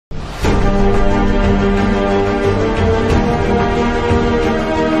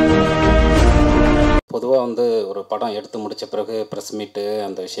படம் எடுத்து முடித்த பிறகு ப்ரெஸ் மீட்டு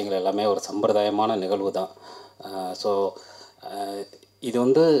அந்த விஷயங்கள் எல்லாமே ஒரு சம்பிரதாயமான நிகழ்வு தான். ஸோ இது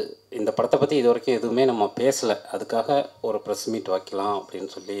வந்து இந்த படத்தை பற்றி இது வரைக்கும் எதுவுமே நம்ம பேசலை. அதுக்காக ஒரு ப்ரெஸ் மீட் வைக்கலாம் அப்படின்னு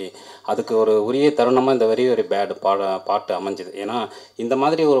சொல்லி அதுக்கு ஒரு உரிய தருணமாக இந்த வெரி வெரி பேடு பாட்டு அமைஞ்சுது. ஏன்னா இந்த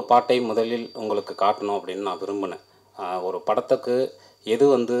மாதிரி ஒரு பாட்டை முதலில் உங்களுக்கு காட்டணும் அப்படின்னு நான் விரும்பினேன். ஒரு படத்துக்கு எது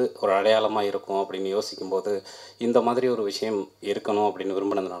வந்து ஒரு அடையாளமாக இருக்கும் அப்படின்னு யோசிக்கும்போது இந்த மாதிரி ஒரு விஷயம் இருக்கணும் அப்படின்னு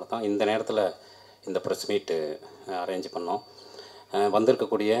விரும்பினதுனால தான் இந்த நேரத்தில் இந்த ப்ரெஸ் மீட்டு அரேஞ்ச் பண்ணோம்.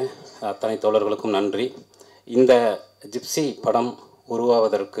 வந்திருக்கக்கூடிய அத்தனை தோழர்களுக்கும் நன்றி. இந்த ஜிப்சி படம்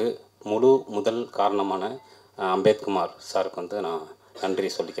உருவாவதற்கு முதல் காரணமான அம்பேத்குமார் சாருக்கு வந்து நான் நன்றி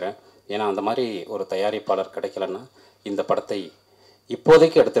சொல்லிக்கிறேன். ஏன்னா அந்த மாதிரி ஒரு தயாரிப்பாளர் கிடைக்கலன்னா இந்த படத்தை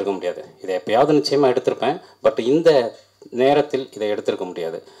இப்போதைக்கு எடுத்திருக்க முடியாது. இதை எப்போயாவது நிச்சயமாக எடுத்திருப்பேன், பட் இந்த நேரத்தில் இதை எடுத்திருக்க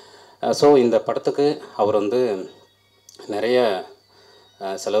முடியாது. ஸோ இந்த படத்துக்கு அவர் வந்து நிறைய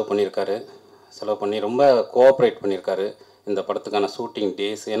செலவு பண்ணி ரொம்ப கோஆப்ரேட் பண்ணியிருக்காரு. இந்த படத்துக்கான ஷூட்டிங்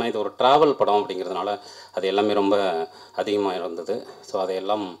டேஸ், ஏன்னா இது ஒரு ட்ராவல் படம் அப்படிங்கிறதுனால அது எல்லாமே ரொம்ப அதிகமாக இருந்தது. ஸோ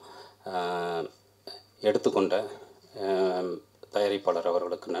அதையெல்லாம் எடுத்துக்கொண்ட தயாரிப்பாளர்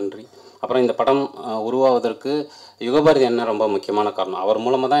அவர்களுக்கு நன்றி. அப்புறம் இந்த படம் உருவாவதற்கு யுகபாரதி அண்ணன் ரொம்ப முக்கியமான காரணம். அவர்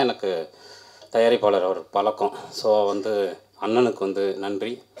மூலமாக தான் எனக்கு தயாரிப்பாளர் அவர் பழக்கம். ஸோ வந்து அண்ணனுக்கு வந்து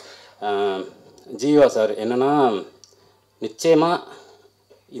நன்றி. ஜீவா சார் என்னென்னா, நிச்சயமாக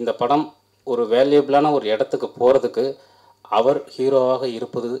இந்த படம் ஒரு வேல்யூபிளான ஒரு இடத்துக்கு போகிறதுக்கு அவர் ஹீரோவாக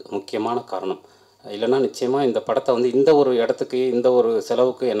இருப்பது முக்கியமான காரணம். இல்லைன்னா நிச்சயமாக இந்த படத்தை வந்து இந்த ஒரு இடத்துக்கு இந்த ஒரு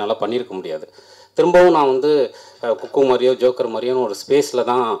செலவுக்கு என்னால் பண்ணியிருக்க முடியாது. திரும்பவும் நான் வந்து குக்கு மாதிரியோ ஜோக்கர் மாதிரியோன்னு ஒரு ஸ்பேஸில்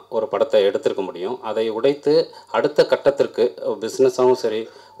தான் ஒரு படத்தை எடுத்திருக்க முடியும். அதை உடைத்து அடுத்த கட்டத்திற்கு பிஸ்னஸாகவும் சரி,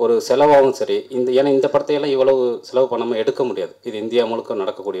 ஒரு செலவாகவும் சரி, ஏன்னா இந்த படத்தையெல்லாம் இவ்வளவு செலவு பண்ணாமல் எடுக்க முடியாது. இது இந்தியா முழுக்க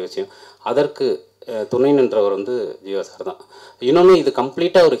நடக்கக்கூடிய விஷயம். அதற்கு துணை நின்றவர் வந்து ஜீவா சார் தான். இன்னொன்று, இது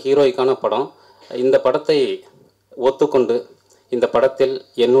கம்ப்ளீட்டாக ஒரு ஹீரோய்க்கான படம். இந்த படத்தை ஒத்துக்கொண்டு இந்த படத்தில்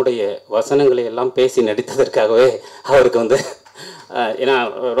என்னுடைய வசனங்களை எல்லாம் பேசி நடித்ததற்காகவே அவருக்கு வந்து, ஏன்னா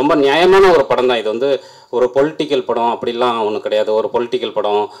ரொம்ப நியாயமான ஒரு படம் தான் இது. வந்து ஒரு பொலிட்டிக்கல் படம் அப்படிலாம் ஒன்றும் கிடையாது. ஒரு பொலிட்டிக்கல்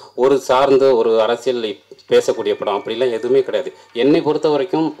படம், ஒரு சார்ந்து ஒரு அரசியல் பேசக்கூடிய படம் அப்படிலாம் எதுவுமே கிடையாது. என்னை பொறுத்த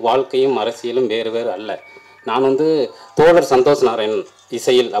வரைக்கும் வாழ்க்கையும் அரசியலும் வேறு வேறு அல்ல. நான் வந்து தோழர் சந்தோஷ் நாராயணன்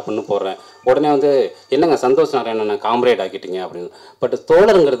இசையில் அப்படின்னு போடுறேன். உடனே வந்து என்னங்க சந்தோஷ் நாராயணனை காம்ரேட் ஆக்கிட்டீங்க அப்படின்னு. பட்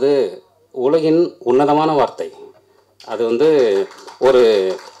தோழருங்கிறது உலகின் உன்னதமான வார்த்தை. அது வந்து ஒரு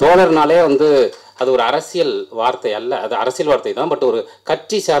தோழர்னாலே வந்து அது ஒரு அரசியல் வார்த்தை அல்ல. அது அரசியல் வார்த்தை தான், பட் ஒரு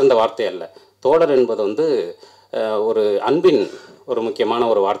கட்சி சார்ந்த வார்த்தை அல்ல. தோழர் என்பது வந்து ஒரு அன்பின் ஒரு முக்கியமான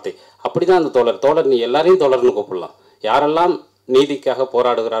ஒரு வார்த்தை. அப்படி தான் அந்த தோழர் நீ எல்லாரையும் தோழர்னு கூப்பிடலாம். யாரெல்லாம் நீதிக்காக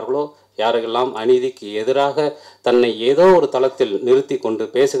போராடுகிறார்களோ, யாரெல்லாம் அநீதிக்கு எதிராக தன்னை ஏதோ ஒரு தளத்தில் நிறுத்தி கொண்டு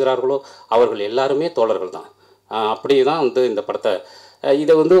பேசுகிறார்களோ அவர்கள் எல்லாருமே தோழர்கள் தான். அப்படி தான் வந்து இந்த படத்தை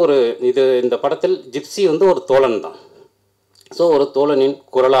இதை வந்து இந்த படத்தில் ஜிப்சி வந்து ஒரு தோழன் தான். ஸோ ஒரு தோழனின்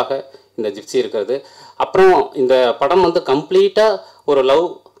குரலாக இந்த ஜிப்சி இருக்கிறது. அப்புறம் இந்த படம் வந்து கம்ப்ளீட்டாக ஒரு லவ்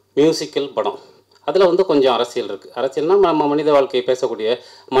மியூசிக்கல் படம். அதில் வந்து கொஞ்சம் அரசியல் இருக்குது. அரசியல்னால் நம்ம மனித வாழ்க்கையை பேசக்கூடிய,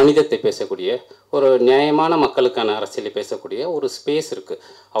 மனிதத்தை பேசக்கூடிய, ஒரு நியாயமான மக்களுக்கான அரசியலை பேசக்கூடிய ஒரு ஸ்பேஸ் இருக்குது.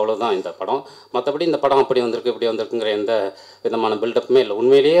 அவ்வளோதான் இந்த படம். மற்றபடி இந்த படம் அப்படி வந்திருக்கு இப்படி வந்திருக்குங்கிற எந்த விதமான பில்டப்புமே இல்லை.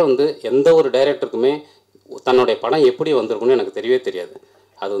 உண்மையிலேயே வந்து எந்த ஒரு டைரக்டருக்குமே தன்னுடைய படம் எப்படி வந்திருக்குன்னு எனக்கு தெரியவே தெரியாது.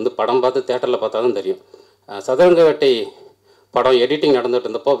 அது வந்து படம் பார்த்து தேட்டரில் பார்த்தா தான் தெரியும். சதுரங்க வேட்டை படம் எடிட்டிங் நடந்துகிட்டு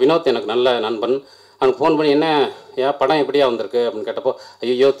இருந்தப்போ வினோத் எனக்கு நல்ல நண்பன், அவனுக்கு ஃபோன் பண்ணி என்ன படம் எப்படியா வந்திருக்கு அப்படின்னு கேட்டப்போ,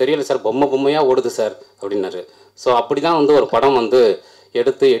 ஐயோ தெரியல சார், பொம்மையாக ஓடுது சார் அப்படின்னாரு. ஸோ அப்படி தான் வந்து ஒரு படம் வந்து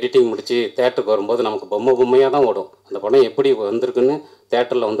எடுத்து எடிட்டிங் முடித்து தேட்டருக்கு வரும்போது நமக்கு பொம்மையாக தான் ஓடும். அந்த படம் எப்படி வந்திருக்குன்னு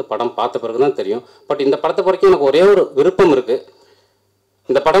தேட்டரில் வந்து படம் பார்த்த பிறகு தான் தெரியும். பட் இந்த படத்தை வரைக்கும் எனக்கு ஒரே ஒரு விருப்பம் இருக்குது.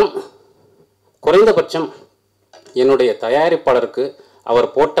 இந்த படம் குறைந்தபட்சம் என்னுடைய தயாரிப்பாளருக்கு அவர்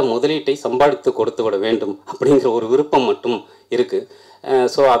போட்ட முதலீட்டை சம்பாதித்து கொடுத்து விட வேண்டும் அப்படிங்கிற ஒரு விருப்பம் மட்டும் இருக்குது.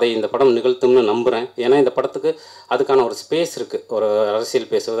 ஸோ அதை இந்த படம் நிகழ்த்தும்னு நம்புகிறேன். ஏன்னா இந்த படத்துக்கு அதுக்கான ஒரு ஸ்பேஸ் இருக்குது. ஒரு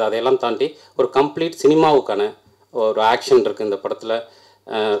அரசியல் பேசுவது அதையெல்லாம் தாண்டி ஒரு கம்ப்ளீட் சினிமாவுக்கான ஒரு ஆக்ஷன் இருக்குது இந்த படத்தில்.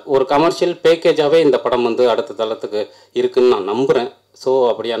 ஒரு கமர்ஷியல் பேக்கேஜாகவே இந்த படம் வந்து அடுத்த தளத்துக்கு இருக்குதுன்னு நான் நம்புகிறேன். ஸோ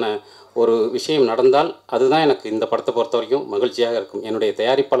அப்படியான ஒரு விஷயம் நடந்தால் அதுதான் எனக்கு இந்த படத்தை பொறுத்த வரைக்கும் மகிழ்ச்சியாக இருக்கும். என்னுடைய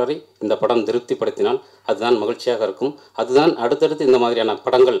தயாரிப்பாளரை இந்த படம் திருப்திப்படுத்தினால் அதுதான் மகிழ்ச்சியாக இருக்கும். அதுதான் அடுத்தடுத்து இந்த மாதிரியான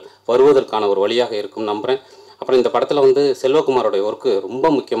படங்கள் வருவதற்கான ஒரு வழியாக இருக்கும் நம்புகிறேன். அப்புறம் இந்த படத்தில் வந்து செல்வகுமாரோடைய ஒர்க்கு ரொம்ப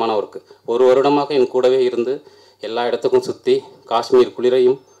முக்கியமான ஒர்க்கு. ஒரு வருடமாக என் கூடவே இருந்து எல்லா இடத்துக்கும் சுற்றி காஷ்மீர்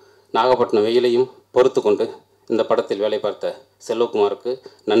குளிரையும் நாகப்பட்டினம் வெயிலையும் பொறுத்து கொண்டு இந்த படத்தில் வேலை பார்த்த செல்வகுமாருக்கு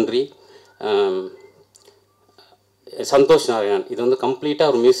நன்றி. சந்தோஷ் நாராயணன், இது வந்து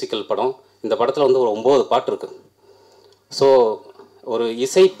கம்ப்ளீட்டாக ஒரு மியூசிக்கல் படம். இந்த படத்தில் வந்து ஒரு 9 பாட்டு இருக்குது. ஸோ ஒரு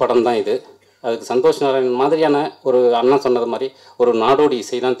இசை படம் தான் இது. அதுக்கு சந்தோஷ் நாராயணன் மாதிரியான ஒரு அண்ணன் சொன்னது மாதிரி ஒரு நாடோடி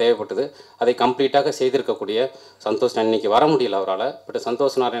இசை தான் தேவைப்பட்டது. அதை கம்ப்ளீட்டாக செய்திருக்கக்கூடிய சந்தோஷ் இன்றைக்கி வர முடியல அவரால். பட்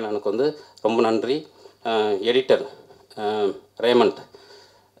சந்தோஷ் நாராயணனுக்கு வந்து ரொம்ப நன்றி. எடிட்டர்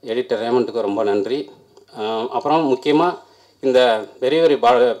ரேமண்ட்டுக்கு ரொம்ப நன்றி. அப்புறம் முக்கியமாக இந்த வெரி வெரி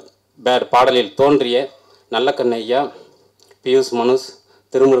பேட் பாடலில் தோன்றிய நல்ல கண்ணையா, பியூஷ் மனுஷ்,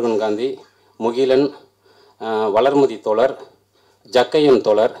 திருமுருகன் காந்தி, முகிலன், வளர்மதி தோழர், ஜக்கையன்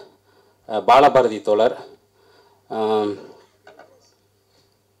தோழர், பாலபாரதி தோழர்,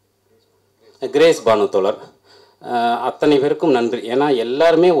 கிரேஸ் பானு தோழர், அத்தனை பேருக்கும் நன்றி. ஏன்னா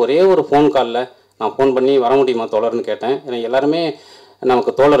எல்லாருமே ஒரே ஒரு ஃபோன் காலில் நான் ஃபோன் பண்ணி வர முடியுமா தோழர்னு கேட்டேன். ஏன்னா எல்லாருமே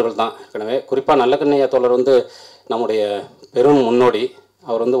நமக்கு தோழர்கள் தான். ஏற்கனவே குறிப்பாக நல்ல கண்ணையா தோழர் வந்து நம்முடைய பெரும் முன்னோடி.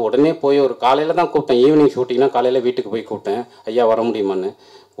 அவர் வந்து உடனே போய் ஒரு காலையில் தான் கூப்பிட்டேன். ஈவினிங் ஷூட்டிங்னா காலையில் வீட்டுக்கு போய் கூப்பிட்டேன், ஐயா வர முடியுமான்னு.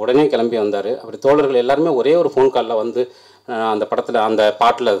 உடனே கிளம்பி வந்தார். அப்படி தோழர்கள் எல்லாருமே ஒரே ஒரு ஃபோன் காலில் வந்து அந்த படத்தில் அந்த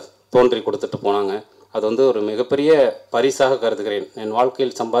பாட்டில் தோன்றி கொடுத்துட்டு போனாங்க. அது வந்து ஒரு மிகப்பெரிய பரிசாக கருதுகிறேன். என்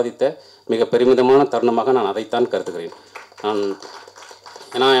வாழ்க்கையில் சம்பாதித்த மிக பெருமிதமான தருணமாக நான் அதைத்தான் கருதுகிறேன்.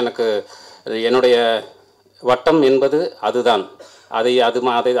 ஏன்னா எனக்கு என்னுடைய வட்டம் என்பது அதுதான். அதை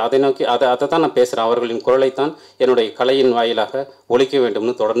நோக்கி அதை தான் நான் பேசுகிறேன். அவர்களின் குரலைத்தான் என்னுடைய கலையின் வாயிலாக ஒலிக்க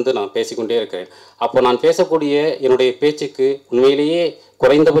வேண்டும்னு தொடர்ந்து நான் பேசிக்கொண்டே இருக்கிறேன். அப்போ நான் பேசக்கூடிய என்னுடைய பேச்சுக்கு உண்மையிலேயே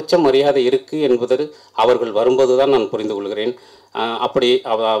குறைந்தபட்ச மரியாதை இருக்குது என்பது அவர்கள் வரும்போது தான் நான் புரிந்து கொள்கிறேன். அப்படி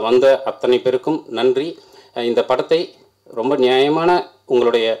வந்த அத்தனை பேருக்கும் நன்றி. இந்த படத்தை ரொம்ப நியாயமான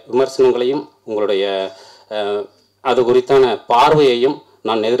உங்களுடைய விமர்சனங்களையும் உங்களுடைய அது குறித்தான பார்வையையும்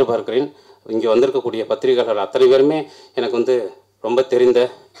நான் எதிர்பார்க்கிறேன். இங்கே வந்திருக்கக்கூடிய பத்திரிகையாளர்கள் அத்தனை பேருமே எனக்கு வந்து ரொம்ப தெரிந்த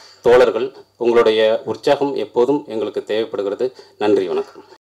தோழர்கள். உங்களுடைய உற்சாகம் எப்போதும் எங்களுக்கு தேவைப்படுகிறது. நன்றி, வணக்கம்.